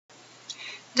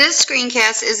This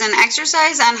screencast is an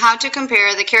exercise on how to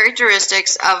compare the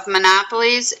characteristics of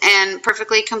monopolies and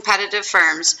perfectly competitive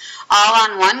firms, all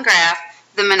on one graph,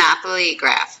 the monopoly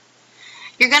graph.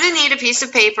 You're going to need a piece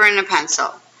of paper and a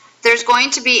pencil. There's going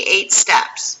to be 8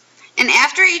 steps. And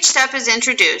after each step is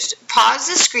introduced, pause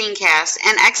the screencast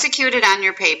and execute it on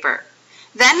your paper.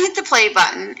 Then hit the play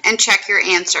button and check your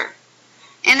answer.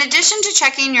 In addition to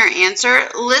checking your answer,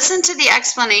 listen to the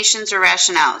explanations or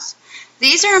rationales.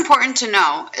 These are important to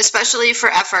know, especially for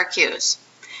FRQs.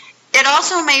 It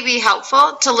also may be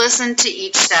helpful to listen to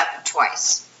each step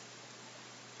twice.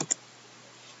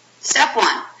 Step 1.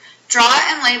 Draw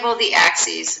and label the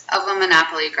axes of a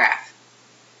monopoly graph.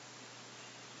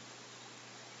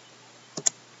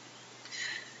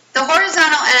 The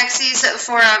horizontal axes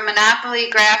for a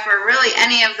monopoly graph, or really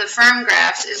any of the firm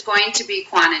graphs, is going to be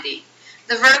quantity.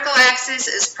 The vertical axis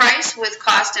is price with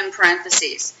cost in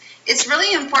parentheses. It's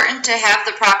really important to have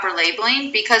the proper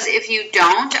labeling, because if you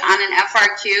don't on an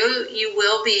FRQ, you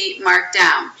will be marked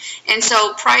down. And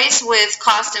so price with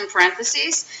cost in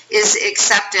parentheses is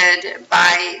accepted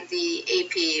by the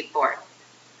AP board.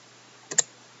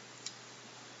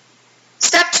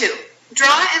 Step 2.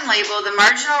 Draw and label the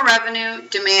marginal revenue,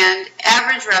 demand,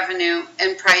 average revenue,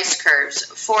 and price curves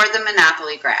for the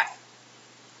monopoly graph.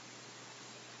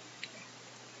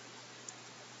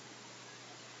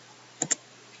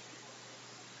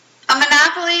 A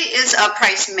monopoly is a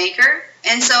price maker,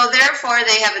 and so therefore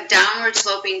they have a downward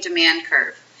sloping demand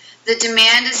curve. The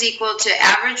demand is equal to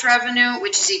average revenue,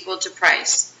 which is equal to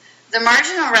price. The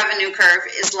marginal revenue curve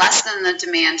is less than the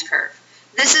demand curve.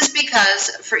 This is because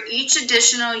for each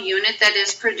additional unit that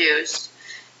is produced,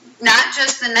 not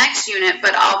just the next unit,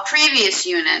 but all previous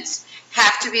units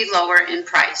have to be lower in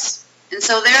price. And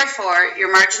so therefore,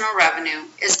 your marginal revenue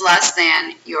is less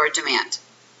than your demand.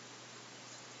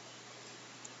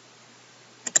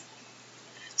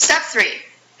 Step 3.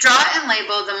 Draw and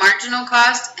label the marginal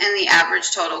cost and the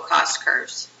average total cost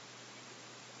curves.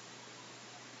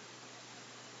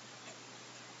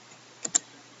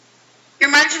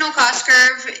 Your marginal cost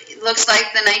curve looks like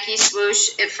the Nike swoosh.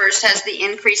 It first has the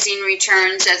increasing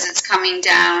returns as it's coming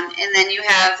down, and then you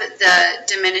have the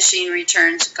diminishing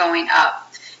returns going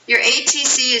up. Your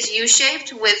ATC is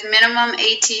U-shaped, with minimum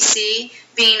ATC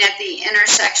being at the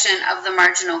intersection of the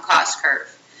marginal cost curve.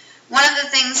 One of the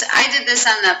things, I did this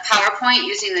on the PowerPoint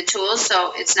using the tools,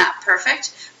 so it's not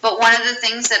perfect, but one of the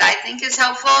things that I think is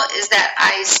helpful is that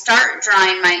I start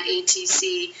drawing my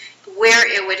ATC where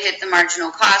it would hit the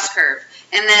marginal cost curve.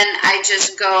 And then I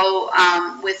just go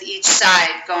with each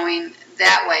side going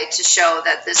that way to show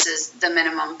that this is the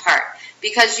minimum part.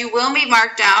 Because you will be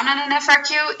marked down on an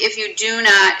FRQ if you do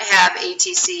not have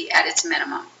ATC at its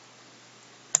minimum.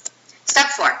 Step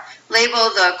 4. Label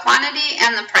the quantity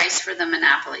and the price for the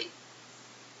monopoly.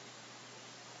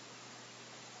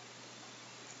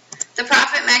 The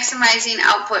profit maximizing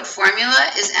output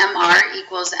formula is MR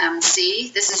equals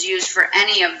MC. This is used for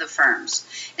any of the firms.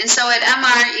 And so at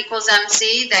MR equals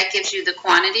MC, that gives you the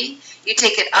quantity. You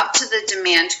take it up to the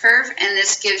demand curve, and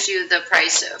this gives you the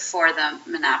price for the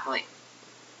monopoly.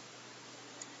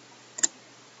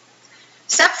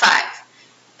 Step 5.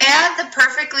 Add the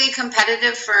perfectly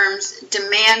competitive firm's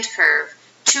demand curve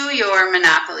to your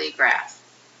monopoly graph.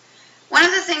 One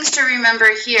of the things to remember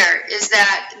here is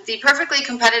that the perfectly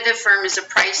competitive firm is a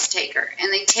price taker,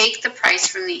 and they take the price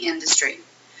from the industry.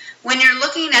 When you're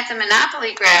looking at the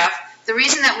monopoly graph, the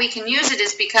reason that we can use it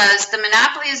is because the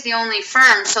monopoly is the only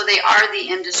firm, so they are the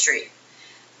industry.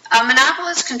 A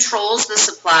monopolist controls the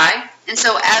supply, and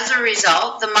so as a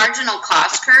result, the marginal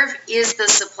cost curve is the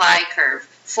supply curve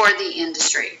for the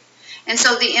industry. And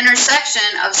so the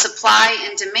intersection of supply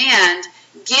and demand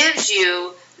gives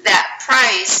you that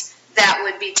price that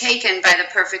would be taken by the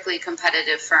perfectly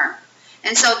competitive firm.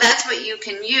 And so that's what you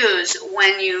can use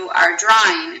when you are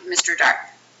drawing Mr. Dart.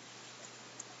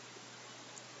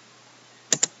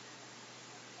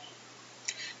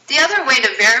 The other way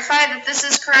to verify that this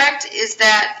is correct is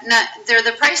that they're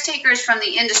the price takers from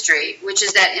the industry, which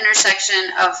is that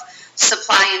intersection of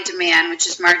supply and demand, which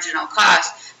is marginal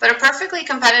cost, but a perfectly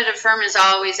competitive firm is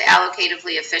always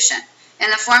allocatively efficient.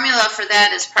 And the formula for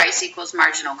that is price equals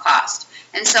marginal cost.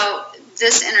 And so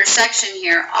this intersection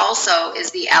here also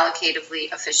is the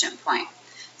allocatively efficient point.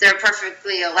 They're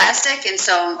perfectly elastic, and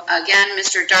so again,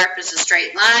 Mr. DARP is a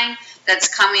straight line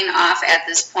that's coming off at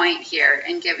this point here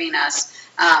and giving us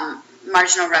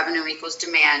marginal revenue equals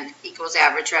demand equals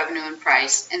average revenue and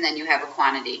price, and then you have a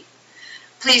quantity.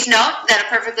 Please note that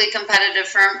a perfectly competitive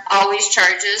firm always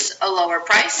charges a lower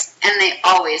price, and they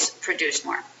always produce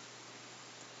more.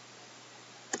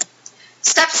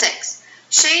 Step 6.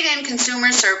 Shade in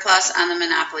consumer surplus on the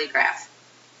monopoly graph.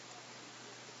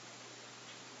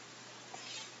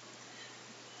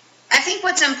 think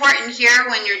what's important here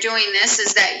when you're doing this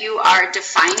is that you are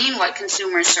defining what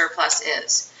consumer surplus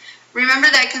is. Remember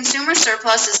that consumer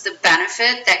surplus is the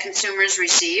benefit that consumers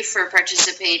receive for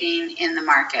participating in the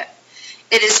market.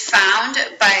 It is found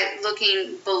by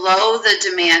looking below the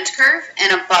demand curve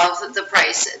and above the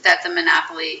price that the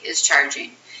monopoly is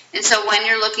charging. And so when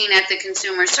you're looking at the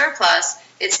consumer surplus,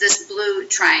 it's this blue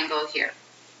triangle here.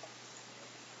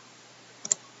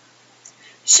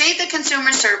 Shade the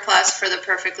consumer surplus for the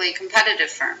perfectly competitive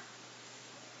firm.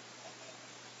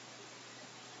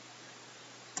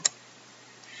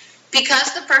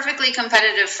 Because the perfectly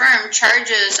competitive firm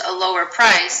charges a lower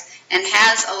price and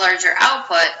has a larger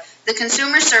output, the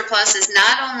consumer surplus is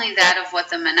not only that of what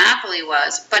the monopoly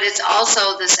was, but it's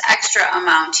also this extra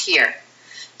amount here.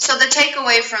 So the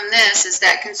takeaway from this is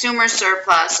that consumer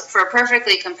surplus for a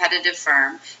perfectly competitive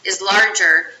firm is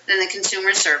larger than the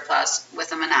consumer surplus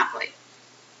with a monopoly.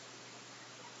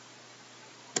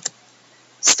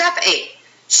 Step 8.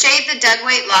 Shade the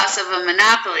deadweight loss of a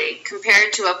monopoly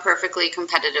compared to a perfectly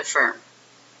competitive firm.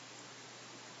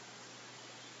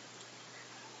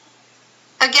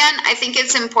 Again, I think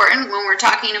it's important when we're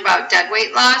talking about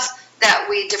deadweight loss that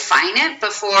we define it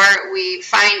before we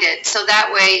find it, so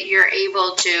that way you're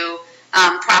able to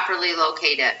properly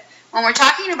locate it. When we're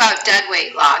talking about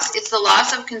deadweight loss, it's the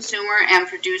loss of consumer and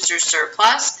producer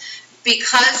surplus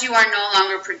because you are no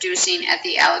longer producing at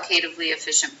the allocatively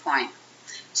efficient point.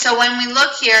 So when we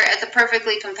look here at the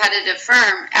perfectly competitive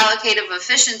firm, allocative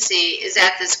efficiency is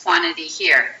at this quantity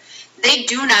here. They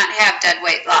do not have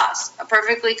deadweight loss. A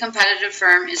perfectly competitive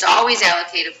firm is always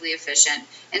allocatively efficient,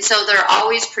 and so they're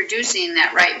always producing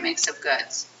that right mix of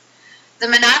goods. The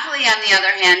monopoly, on the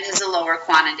other hand, has a lower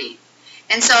quantity.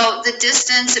 And so the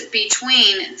distance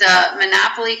between the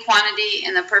monopoly quantity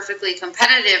and the perfectly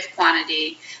competitive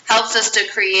quantity helps us to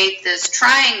create this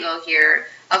triangle here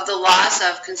of the loss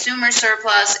of consumer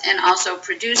surplus and also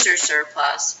producer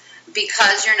surplus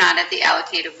because you're not at the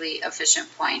allocatively efficient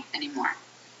point anymore.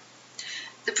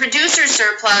 The producer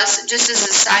surplus, just as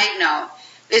a side note,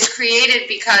 is created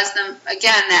because,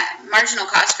 again, that marginal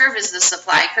cost curve is the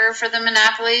supply curve for the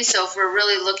monopoly. So if we're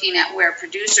really looking at where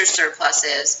producer surplus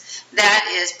is, that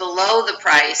is below the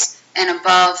price and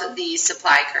above the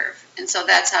supply curve. And so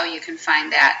that's how you can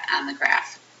find that on the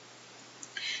graph.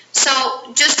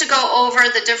 So just to go over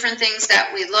the different things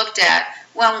that we looked at,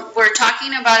 when we're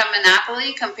talking about a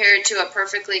monopoly compared to a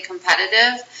perfectly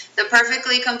competitive, the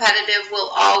perfectly competitive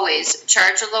will always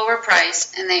charge a lower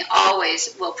price and they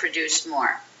always will produce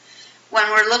more. When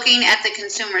we're looking at the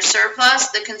consumer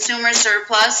surplus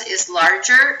is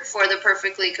larger for the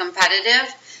perfectly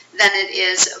competitive than it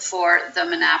is for the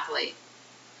monopoly.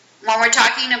 When we're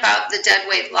talking about the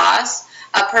deadweight loss,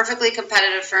 a perfectly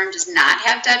competitive firm does not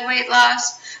have deadweight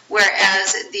loss,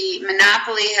 whereas the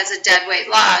monopoly has a deadweight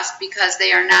loss because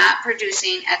they are not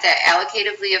producing at that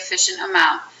allocatively efficient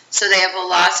amount, so they have a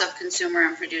loss of consumer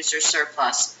and producer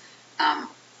surplus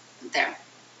there.